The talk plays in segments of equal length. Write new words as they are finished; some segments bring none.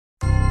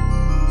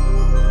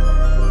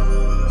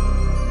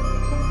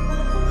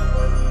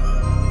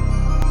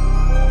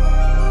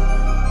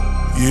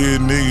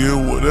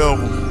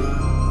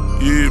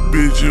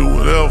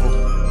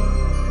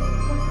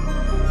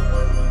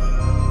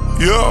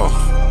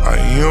I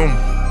am.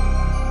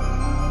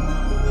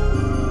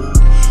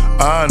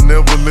 I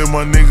never let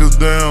my niggas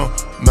down.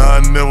 Nah,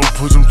 I never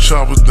put them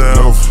choppers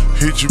down.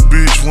 Hit your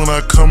bitch when I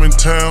come in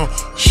town.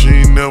 She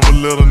ain't never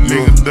let a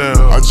nigga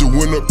down. I just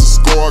went up to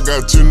score. I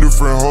got 10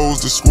 different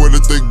hoes that swear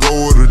that they go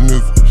with a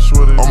nigga.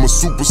 I'm a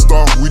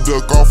superstar, we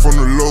duck off on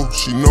the low.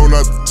 She know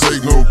not to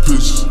take no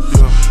pictures.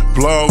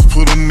 Blogs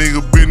put a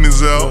nigga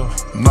business out.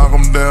 Knock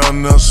him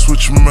down, now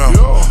switch him out.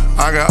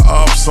 I got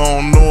ops I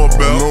don't know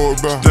about.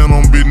 Stand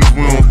on business,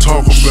 we don't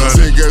talk about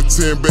it. Got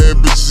 10 bad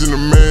bitches in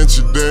the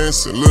mansion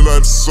dancing, look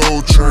like the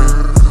Soul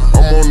Train.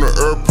 I'm on the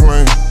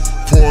airplane,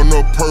 pouring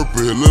up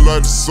purple, it look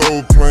like the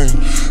Soul Plane.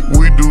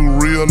 We do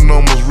real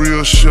numbers,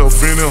 real shit,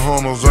 Benny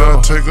hunters.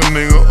 I take a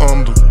nigga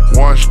under.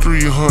 Watch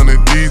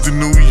 300, these the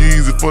new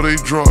Yeezy before they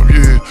drop,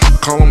 yeah.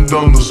 Call them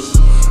Dunders.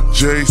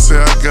 Jay say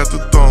I got the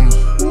thunder.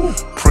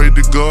 Pray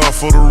to God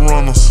for the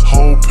runners.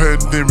 Whole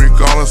pandemic,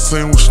 all I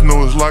seen was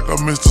snow. It's like I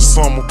missed the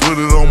summer. Put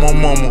it on my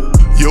mama.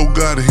 Yo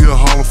Gotti, he a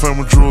Hall of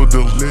Famer drug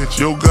dealer.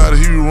 Yo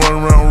Gotti, he be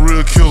running around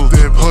real killers.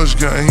 That Hush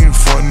guy, he ain't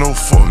front no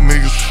fuck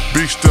niggas.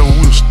 Big step,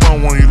 we'll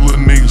stun on you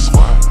little niggas.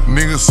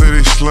 Niggas say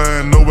they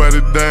slime,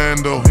 nobody dying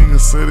though.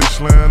 Niggas say they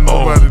slime,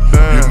 nobody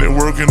dying. If they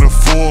work in the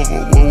Forbes,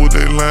 what would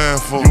they lying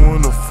for? You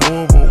in the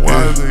Forbes,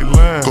 why is they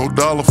lying? Go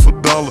dollar for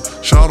dollar,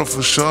 shotter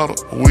for shotter.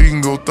 We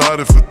can go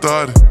 30 for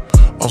 30.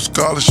 I'm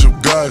scholarship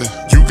got it.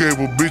 You gave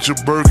a bitch a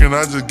Birkin,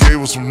 I just gave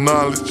her some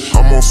knowledge.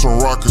 I'm on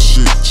some rocker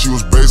shit. She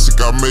was basic,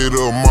 I made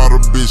her a model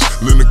bitch.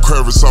 Lenny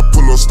Kravitz, I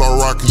pull up, start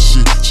rocking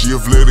shit. She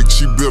athletic,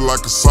 she built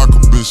like a soccer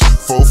bitch.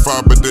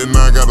 4'5", but then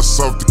I got a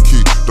softer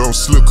kick. Don't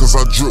slip cause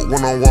I drip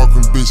when I'm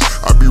walking, bitch.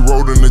 I be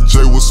rolling the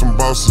J with some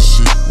boss and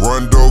shit.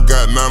 Rondo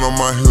got 9 on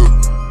my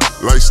hip.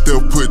 Like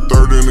Steph put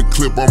 30 in the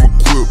clip, I'm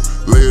equipped.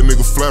 Lay a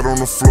nigga flat on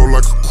the floor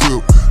like a quip.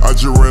 I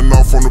just ran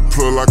off on the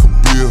plug like a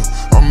bill.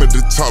 I'm at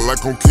the top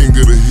like I'm king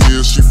of the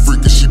hill. She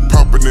freaking, she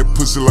popping that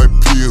pussy like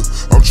pills.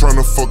 I'm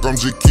tryna fuck, I'm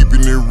just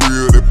keeping it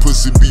real. That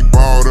pussy be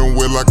bald and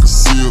wet like a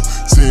seal.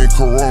 10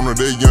 Corona,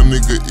 that young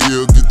nigga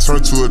ill. Get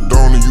turned to a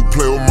donor, you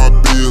play with my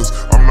bills.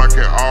 I'm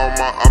knocking all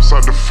my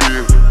outside the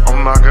field.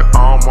 I'm knocking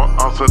all my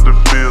outside the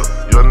field.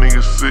 Young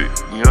nigga sick,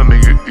 young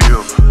nigga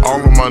ill.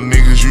 All of my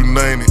niggas, you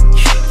name it.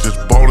 Just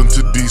bought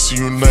into DC,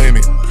 you name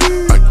it.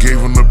 I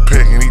gave him the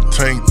pack and he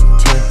tanked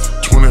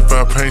it.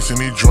 25 pints and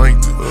he drank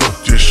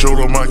it. Just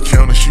showed up my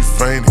count and she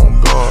fainted. On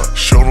God,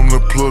 showed him the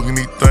plug and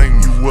he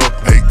thanked me.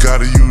 Hey,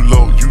 Gotti, you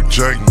low, you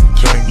jankin'.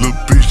 Little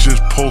bitch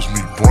just post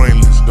me,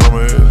 brainless.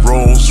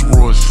 Rolls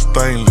Royce,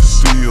 stainless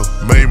steel.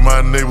 Made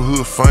my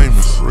neighborhood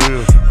famous.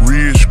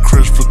 Ridge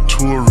crest for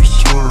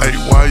tourists. Hey,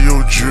 why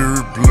your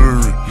jewelry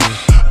blurry?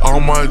 All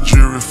my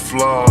jewelry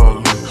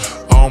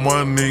flawless. All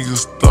my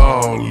niggas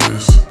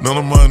thoughtless. None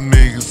of my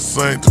niggas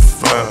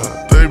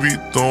sanctified. They be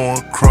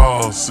throwing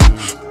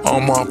crosses.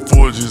 All my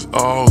forges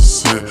all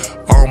set.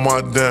 All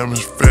my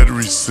diamonds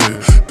factory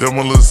set. Them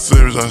my little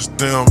savage, I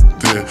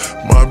stamped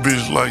that. My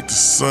bitch like the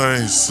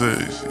same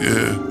sex,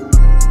 yeah.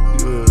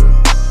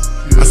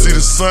 I see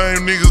the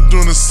same niggas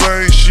doing the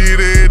same shit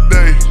every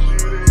day.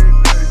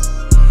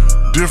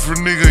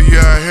 Different nigga,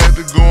 yeah, I had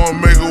to go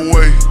and make a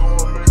way.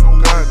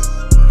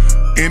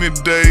 Any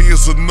day,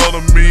 it's another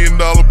 $1 million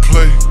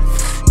play.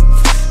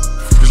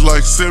 It's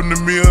like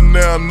 70 mil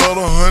now,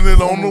 another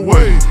 100 on the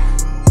way.